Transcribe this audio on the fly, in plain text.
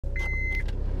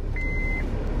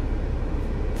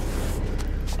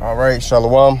All right,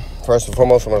 Shalom. First and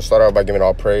foremost, I'm going to start out by giving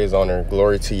all praise, honor, and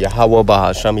glory to Yahweh,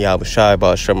 Bahasham, Yahweh Shai,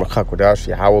 Bahasham, Rakakwadash,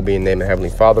 Yahweh being named the Heavenly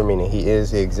Father, meaning He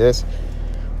is, He exists.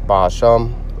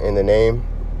 Bahasham, in the name,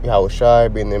 Yahweh Shai,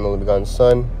 being the name of the begotten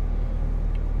Son,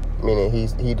 meaning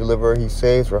He delivers, He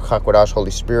saves. Rakakwadash, Holy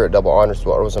Spirit, double honors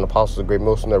to all those and apostles, a great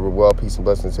most never well, peace and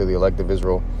blessings to the elect of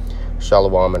Israel.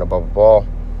 Shalom, and above all,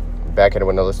 back at it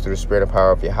with another through the spirit and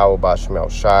power of Yahweh, Bahasham, Yahweh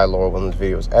Shai, Lord, when this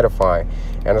video is edifying.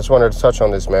 And I just wanted to touch on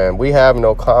this, man. We have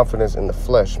no confidence in the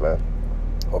flesh, man.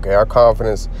 Okay, our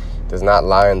confidence does not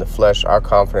lie in the flesh. Our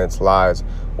confidence lies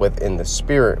within the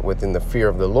spirit, within the fear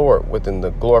of the Lord, within the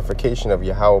glorification of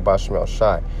Yahweh, Bahasham, Yahweh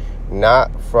Shai,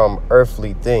 not from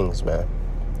earthly things, man.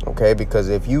 Okay, because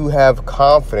if you have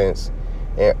confidence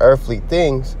in earthly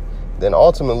things, then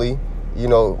ultimately,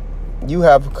 you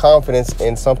have confidence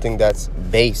in something that's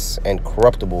base and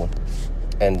corruptible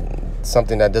and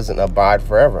something that doesn't abide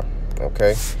forever.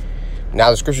 Okay. Now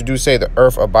the scripture do say the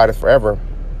earth abideth forever,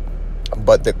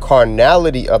 but the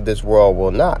carnality of this world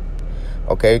will not.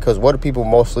 Okay. Because what do people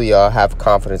mostly have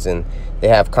confidence in? They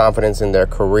have confidence in their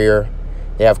career.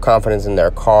 They have confidence in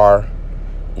their car,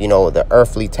 the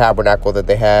earthly tabernacle that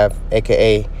they have,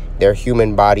 aka their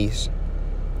human bodies.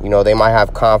 They might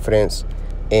have confidence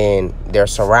in their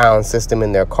surround system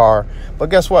in their car. But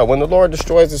guess what? When the Lord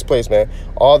destroys this place, man,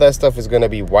 all that stuff is going to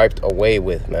be wiped away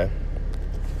with, man.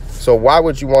 So why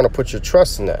would you want to put your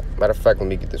trust in that? Matter of fact, let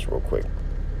me get this real quick.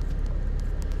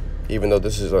 Even though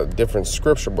this is a different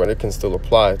scripture, but it can still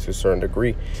apply to a certain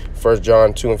degree. 1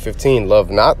 John 2:15, love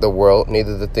not the world,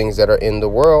 neither the things that are in the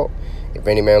world. If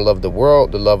any man love the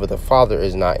world, the love of the Father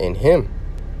is not in him.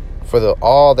 For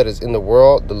all that is in the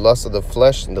world, the lust of the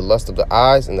flesh and the lust of the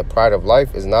eyes and the pride of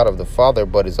life is not of the Father,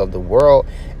 but is of the world,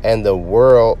 and the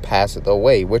world passeth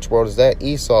away. Which world is that?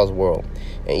 Esau's world.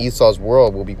 And Esau's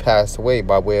world will be passed away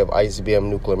by way of ICBM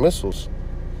nuclear missiles.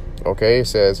 Okay, it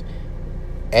says,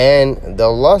 and the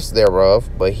lust thereof,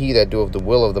 but he that doeth the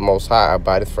will of the Most High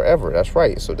abideth forever. That's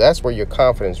right. So that's where your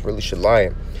confidence really should lie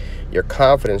in. Your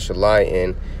confidence should lie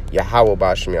in Yahweh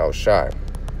Bahasham Yahweh Shai,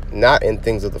 not in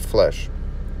things of the flesh.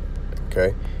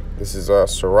 Okay, this is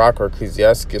Sirach or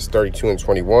Ecclesiastes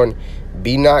 32:21.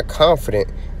 Be not confident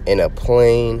in a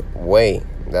plain way.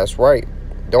 That's right.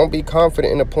 Don't be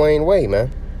confident in a plain way, man.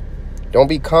 Don't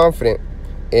be confident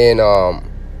in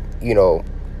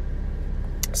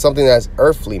something that's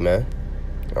earthly, man.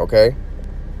 Okay,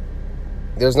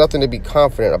 there's nothing to be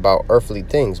confident about earthly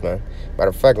things, man.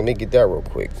 Matter of fact, let me get that real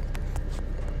quick.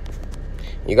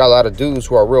 You got a lot of dudes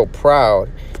who are real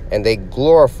proud and they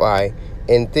glorify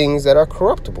in things that are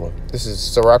corruptible. This is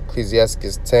Sirach,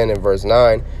 Ecclesiastes 10 and verse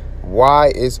 9.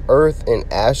 Why is earth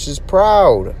and ashes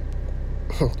proud?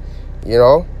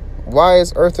 Why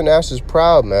is earth and ashes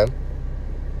proud, man?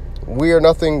 We are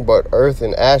nothing but earth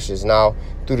and ashes. Now,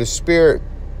 through the Spirit,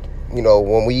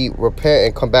 when we repent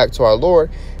and come back to our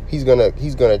Lord, He's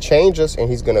gonna change us and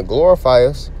He's gonna glorify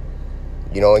us,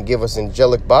 and give us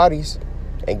angelic bodies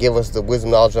and give us the wisdom,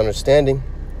 knowledge, and understanding.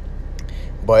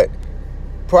 But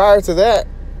prior to that,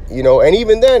 and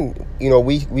even then,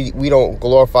 we don't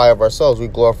glorify of ourselves. We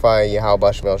glorify Yahweh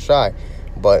Bahasham Yahweh Shai.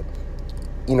 But,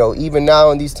 even now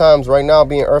in these times, right now,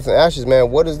 being earth and ashes, man,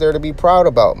 what is there to be proud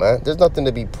about, man? There's nothing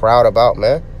to be proud about,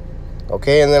 man.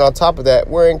 Okay, and then on top of that,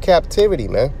 we're in captivity,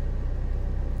 man.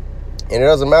 And it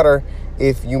doesn't matter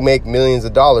if you make millions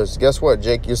of dollars. Guess what,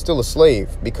 Jake? You're still a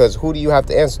slave, because who do you have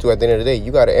to answer to at the end of the day?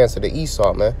 You got to answer to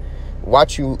Esau, man.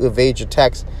 Watch you evade your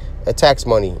tax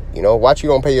money, watch you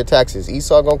don't pay your taxes.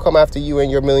 Esau gonna come after you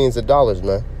and your millions of dollars,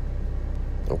 man.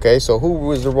 Okay, so who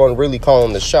was the one really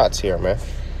calling the shots here, man?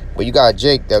 But you got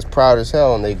Jake that's proud as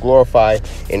hell and they glorify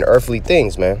in earthly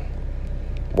things, man.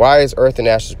 Why is earth and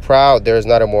ashes proud? There is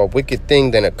not a more wicked thing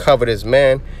than a covetous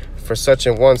man. For such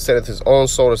an one setteth his own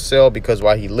soul to sell, because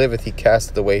while he liveth he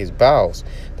casteth away his bowels.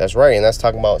 That's right, and that's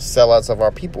talking about sellouts of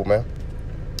our people, man.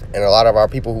 And a lot of our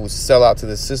people who sell out to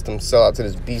this system, sell out to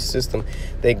this beast system,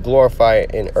 they glorify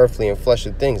in earthly and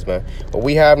fleshly things, man. But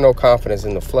we have no confidence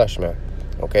in the flesh, man.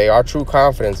 Okay, our true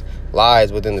confidence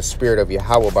lies within the spirit of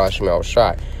Yahweh Bahasham Yahweh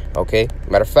Shai. Okay,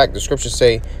 matter of fact, the scriptures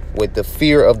say, with the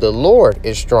fear of the Lord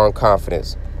is strong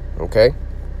confidence. Okay,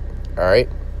 all right.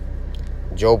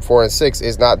 Job 4:6,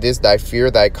 is not this thy fear,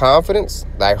 thy confidence,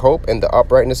 thy hope, and the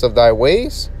uprightness of thy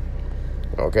ways?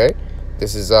 Okay,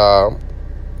 this is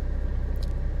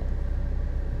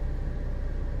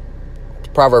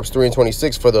Proverbs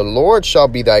 3:26, for the Lord shall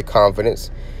be thy confidence,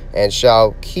 and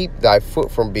shall keep thy foot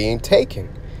from being taken.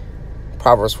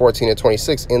 Proverbs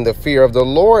 14:26, in the fear of the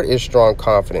Lord is strong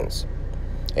confidence,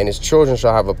 and his children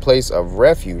shall have a place of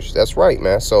refuge. That's right,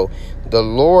 man. So the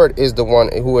Lord is the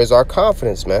one who is our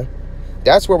confidence, man.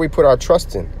 That's where we put our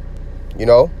trust in. You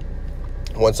know,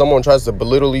 when someone tries to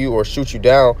belittle you or shoot you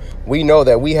down, we know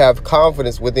that we have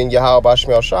confidence within Yahweh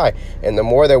Bashmi Al-Shai. And the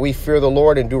more that we fear the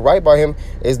Lord and do right by him,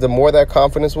 is the more that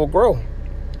confidence will grow.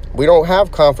 We don't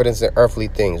have confidence in earthly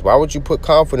things. Why would you put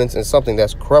confidence in something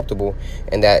that's corruptible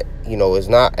and that, you know, is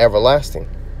not everlasting?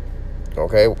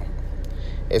 Okay.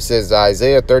 It says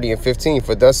Isaiah 30:15,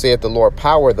 for thus saith the Lord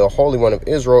power, the Holy One of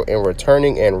Israel, in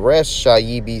returning and rest shall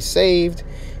ye be saved,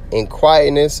 in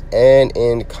quietness and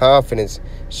in confidence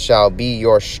shall be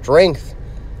your strength,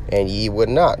 and ye would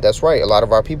not. That's right. A lot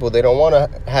of our people, they don't want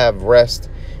to have rest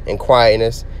and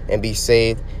quietness and be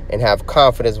saved and have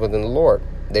confidence within the Lord.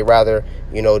 They rather,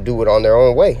 you know, do it on their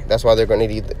own way. That's why they're going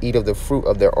to eat of the fruit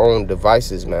of their own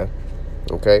devices, man.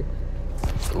 Okay.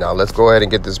 Now let's go ahead and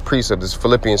get this precept. This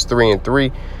Philippians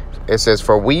 3:3. It says,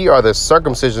 for we are the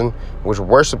circumcision which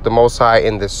worship the Most High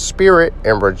in the spirit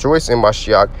and rejoice in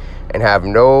Mashiach and have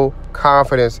no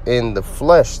confidence in the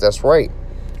flesh. That's right.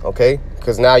 Okay.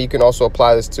 Because now you can also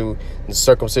apply this to the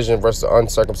circumcision versus the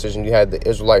uncircumcision. You had the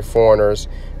Israelite foreigners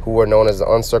who were known as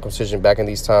the uncircumcision back in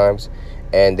these times.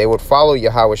 And they would follow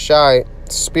Yahweh Shai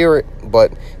spirit,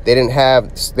 but they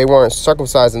weren't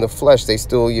circumcised in the flesh. They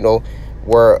still, you know,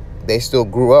 they still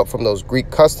grew up from those Greek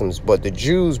customs. But the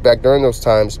Jews back during those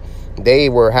times, they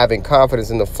were having confidence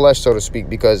in the flesh, so to speak,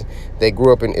 because they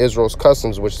grew up in Israel's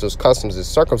customs, which those customs is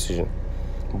circumcision.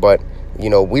 But, you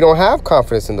know, we don't have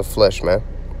confidence in the flesh, man.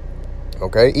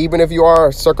 Okay, even if you are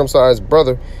a circumcised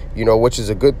brother, you know, which is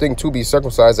a good thing to be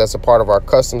circumcised. That's a part of our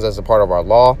customs, that's a part of our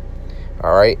law.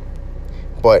 All right.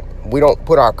 But we don't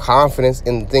put our confidence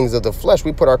in things of the flesh.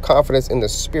 We put our confidence in the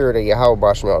spirit of Yahweh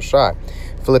Bashmi Al-Shai.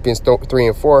 Philippians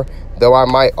 3:4, though I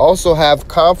might also have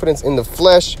confidence in the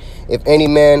flesh, if any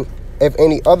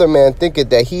other man thinketh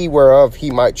that he whereof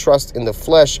he might trust in the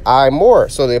flesh, I more.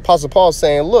 So the Apostle Paul is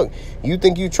saying, look, you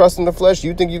think you trust in the flesh?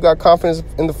 You think you got confidence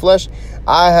in the flesh?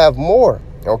 I have more.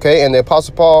 Okay. And the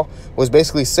Apostle Paul was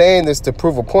basically saying this to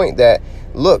prove a point that,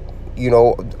 look, you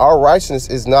know, our righteousness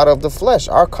is not of the flesh.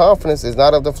 Our confidence is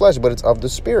not of the flesh, but it's of the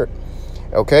spirit.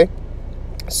 Okay.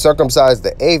 Circumcised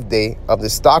the 8th day, of the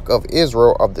stock of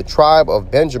Israel, of the tribe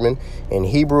of Benjamin, in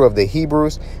Hebrew of the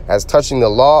Hebrews, as touching the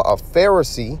law of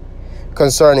Pharisee,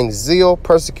 concerning zeal,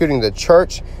 persecuting the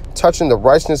church, touching the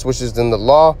righteousness which is in the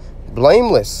law,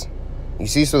 blameless. You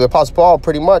see, so the Apostle Paul,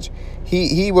 pretty much,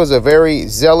 he was a very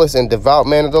zealous and devout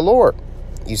man of the Lord.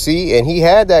 You see, and he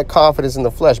had that confidence in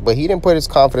the flesh, but he didn't put his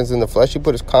confidence in the flesh. He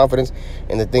put his confidence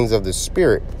in the things of the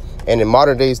spirit. And in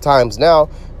modern days times now,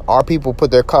 our people put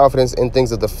their confidence in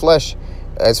things of the flesh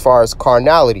as far as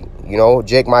carnality. You know,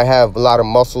 Jake might have a lot of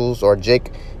muscles, or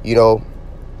Jake, you know,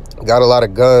 got a lot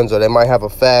of guns, or they might have a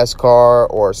fast car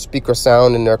or speaker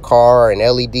sound in their car and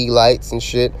LED lights and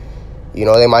shit. You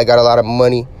know, they might got a lot of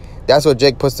money. That's what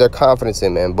Jake puts their confidence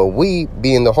in, man. But we,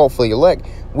 being the hopefully elect,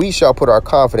 we shall put our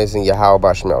confidence in Yahweh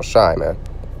Bashmi Al-Shai, man.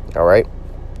 All right.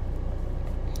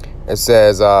 It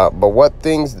says, but what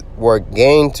things were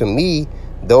gained to me,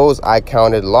 those I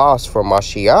counted loss for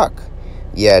Mashiach.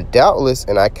 Yeah, doubtless,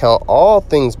 and I count all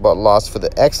things but loss for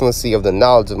the excellency of the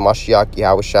knowledge of Mashiach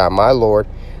Yahweh Shai, my Lord,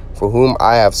 for whom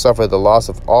I have suffered the loss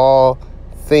of all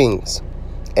things,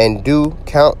 and do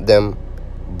count them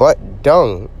but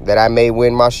dung, that I may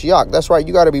win Mashiach. That's right.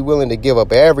 You got to be willing to give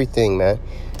up everything, man.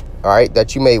 All right,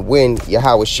 that you may win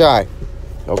Yahweh Shai.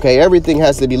 Okay, everything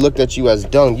has to be looked at you as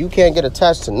dung. You can't get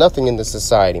attached to nothing in this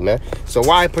society, man. So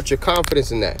why put your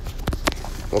confidence in that?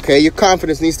 Okay, your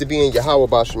confidence needs to be in Yahweh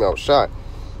Bashmi Al-Shai.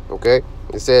 Okay,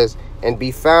 it says, and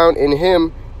be found in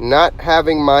him, not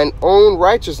having mine own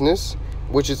righteousness,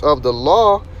 which is of the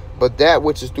law, but that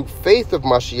which is through faith of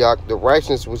Mashiach, the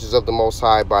righteousness which is of the Most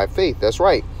High by faith. That's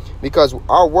right. Because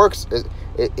our works,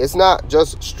 it's not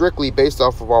just strictly based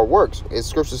off of our works. It's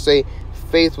scriptures say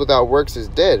faith without works is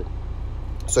dead.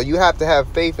 So you have to have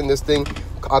faith in this thing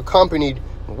accompanied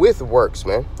with works,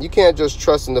 man. You can't just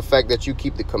trust in the fact that you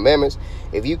keep the commandments.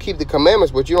 If you keep the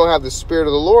commandments, but you don't have the spirit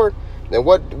of the Lord, then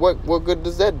what good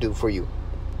does that do for you?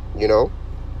 You know?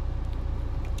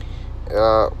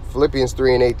 Philippians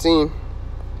 3:18.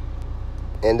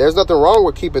 And there's nothing wrong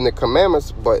with keeping the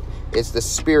commandments, but it's the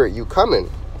spirit you come in.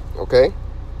 Okay?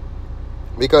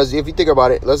 Because if you think about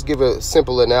it, let's give a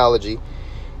simple analogy.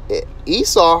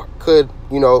 Esau could,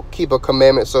 you know, keep a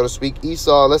commandment, so to speak.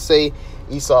 Esau, let's say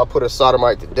Esau put a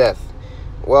sodomite to death.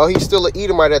 Well, he's still an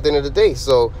Edomite at the end of the day.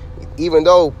 So even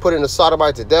though putting a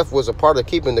sodomite to death was a part of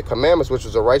keeping the commandments, which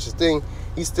was a righteous thing,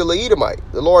 he's still an Edomite.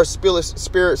 The Lord's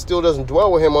spirit still doesn't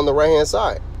dwell with him on the right-hand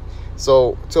side.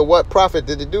 So to what profit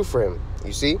did it do for him?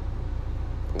 You see?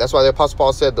 That's why the Apostle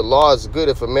Paul said the law is good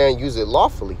if a man use it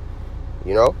lawfully.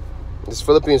 You know? This is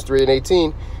Philippians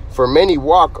 3:18. For many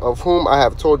walk, of whom I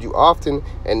have told you often,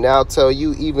 and now tell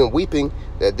you, even weeping,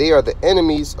 that they are the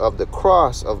enemies of the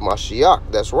cross of Mashiach.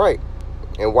 That's right.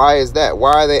 And why is that?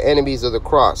 Why are they enemies of the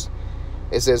cross?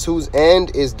 It says, whose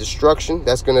end is destruction.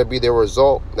 That's going to be their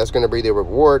result. That's going to be their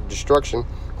reward, destruction.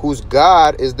 Whose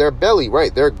God is their belly,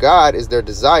 right? Their God is their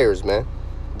desires, man.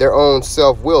 Their own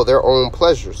self-will, their own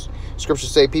pleasures.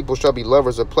 Scriptures say people shall be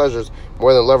lovers of pleasures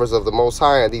more than lovers of the Most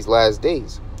High in these last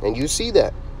days. And you see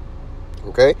that.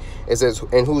 Okay? It says,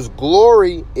 and whose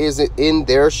glory is in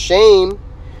their shame.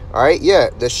 All right?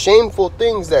 Yeah, the shameful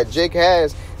things that Jake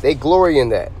has, they glory in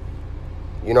that.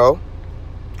 You know?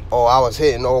 Oh, I was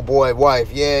hitting old boy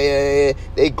wife. Yeah.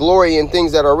 They glory in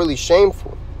things that are really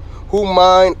shameful. Who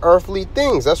mind earthly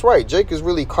things. That's right. Jake is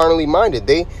really carnally minded.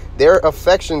 Their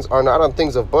affections are not on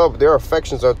things above. Their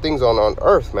affections are things on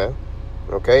earth, man.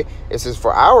 Okay? It says,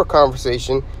 for our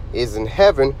conversation is in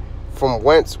heaven, from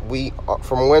whence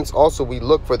also we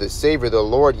look for the Savior, the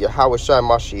Lord Yahawashi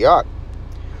Mashiach,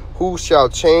 who shall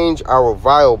change our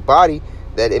vile body,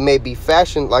 that it may be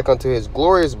fashioned like unto his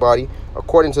glorious body,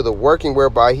 according to the working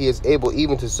whereby he is able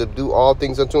even to subdue all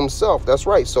things unto himself. That's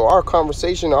right. So our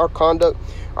conversation, our conduct,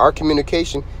 our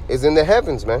communication is in the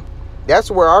heavens, man.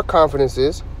 That's where our confidence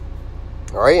is.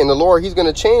 All right. And the Lord, he's going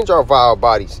to change our vile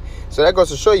bodies. So that goes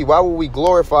to show you, why would we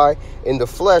glorify in the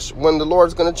flesh when the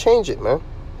Lord's going to change it, man?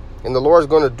 And the Lord's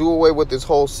going to do away with this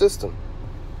whole system.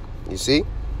 You see?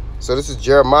 So this is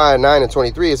Jeremiah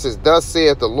 9:23. It says, thus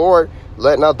saith the Lord,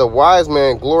 let not the wise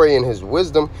man glory in his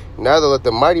wisdom, neither let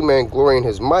the mighty man glory in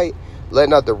his might. Let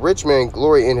not the rich man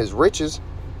glory in his riches.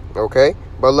 Okay?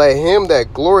 But let him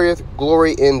that glorieth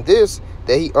glory in this,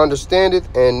 that he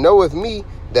understandeth and knoweth me,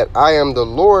 that I am the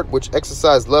Lord, which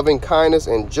exercise loving kindness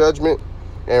and judgment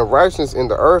and righteousness in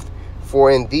the earth. For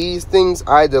in these things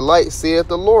I delight, saith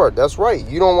the Lord. That's right.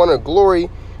 You don't want to glory,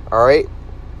 all right,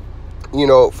 you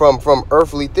know, from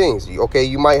earthly things. Okay,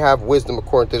 you might have wisdom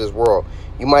according to this world.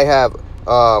 You might have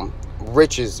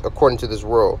riches according to this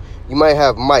world. You might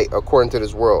have might according to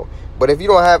this world. But if you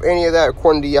don't have any of that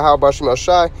according to Yahweh Bashim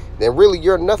Shai, then really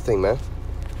you're nothing, man.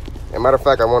 As a matter of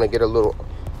fact, I want to get a little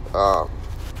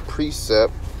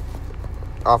precept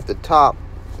off the top.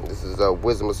 This is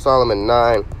Wisdom of Solomon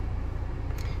 9.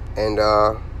 And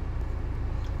I'll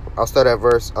start at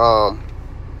verse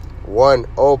 1.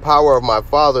 O power of my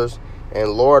fathers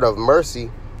and Lord of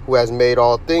mercy, who has made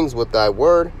all things with thy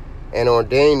word, and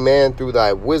ordained man through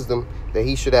thy wisdom, that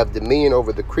he should have dominion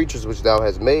over the creatures which thou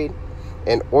hast made,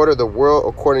 and order the world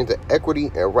according to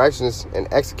equity and righteousness, and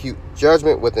execute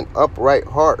judgment with an upright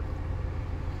heart.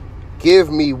 Give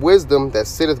me wisdom that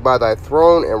sitteth by thy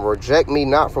throne, and reject me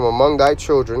not from among thy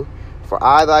children. For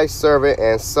I, thy servant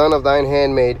and son of thine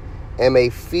handmaid, am a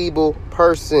feeble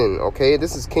person. Okay,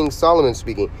 this is King Solomon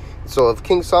speaking. So if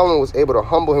King Solomon was able to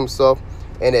humble himself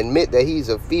and admit that he's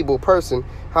a feeble person,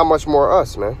 how much more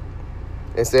us, man?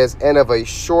 It says, and of a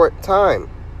short time,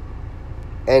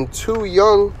 and too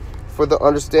young for the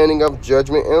understanding of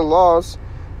judgment and laws.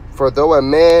 For though a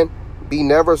man be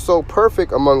never so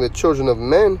perfect among the children of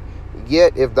men,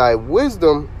 yet if thy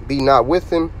wisdom be not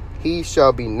with him, he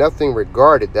shall be nothing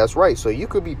regarded. That's right. So you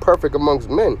could be perfect amongst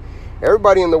men.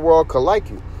 Everybody in the world could like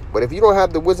you. But if you don't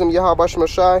have the wisdom of Yahweh Bashim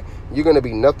Shai, you're going to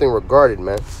be nothing regarded,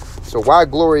 man. So why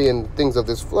glory in things of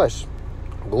this flesh?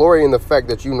 Glory in the fact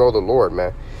that you know the Lord,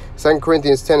 man. 2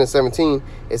 Corinthians 10:17,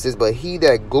 it says, but he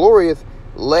that glorieth,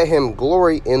 let him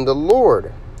glory in the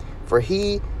Lord. For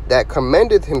he that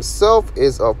commendeth himself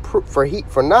is approved.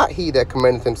 For not he that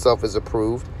commendeth himself is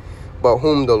approved, but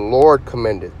whom the Lord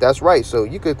commendeth. That's right. So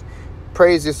you could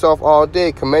praise yourself all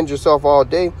day, commend yourself all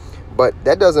day, but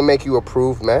that doesn't make you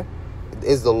approved, man.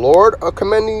 Is the Lord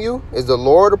commending you? Is the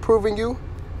Lord approving you?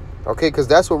 Okay, because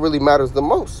that's what really matters the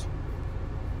most.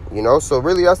 You know, so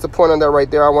really that's the point on that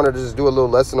right there. I wanted to just do a little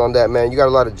lesson on that, man. You got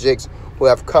a lot of jakes who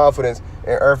have confidence in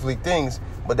earthly things,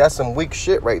 but that's some weak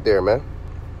shit right there, man.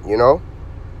 You know?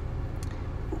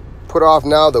 Put off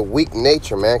now the weak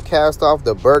nature, man. Cast off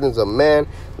the burdens of man.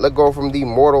 Let go from the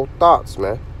mortal thoughts,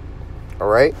 man. All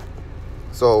right?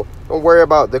 So don't worry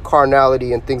about the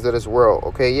carnality and things of this world,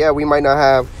 okay? Yeah, we might not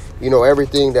have, you know,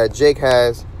 everything that Jake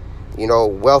has, you know,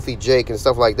 wealthy Jake and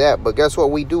stuff like that. But guess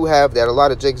what we do have that a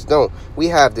lot of Jakes don't? We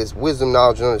have this wisdom,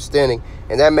 knowledge, and understanding,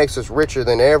 and that makes us richer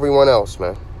than everyone else,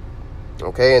 man.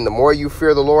 Okay? And the more you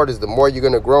fear the Lord is the more you're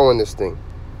going to grow in this thing,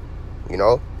 you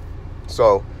know?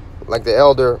 So, like the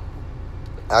elder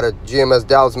out of GMS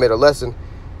Dallas made a lesson,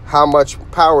 how much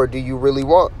power do you really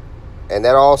want? And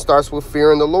that all starts with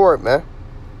fearing the Lord, man.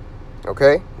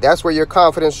 Okay? That's where your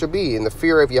confidence should be, in the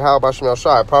fear of Yahweh Bashim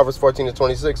Shai. Proverbs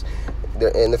 14:26.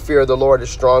 And the fear of the Lord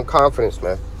is strong confidence,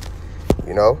 man.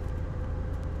 You know?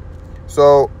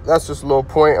 So that's just a little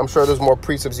point. I'm sure there's more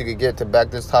precepts you could get to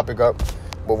back this topic up.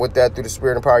 But with that, through the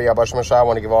spirit and power of Yahweh Shai, I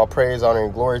want to give all praise, honor,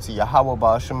 and glory to Yahweh,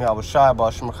 Ba'ashem, Yahweh Shai,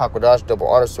 Ba'ashem, Hakodash, double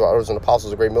honors to our elders and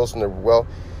apostles, a great millstone, well,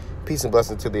 peace and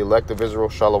blessings to the elect of Israel,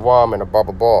 Shalom, and a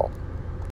Baba Ball.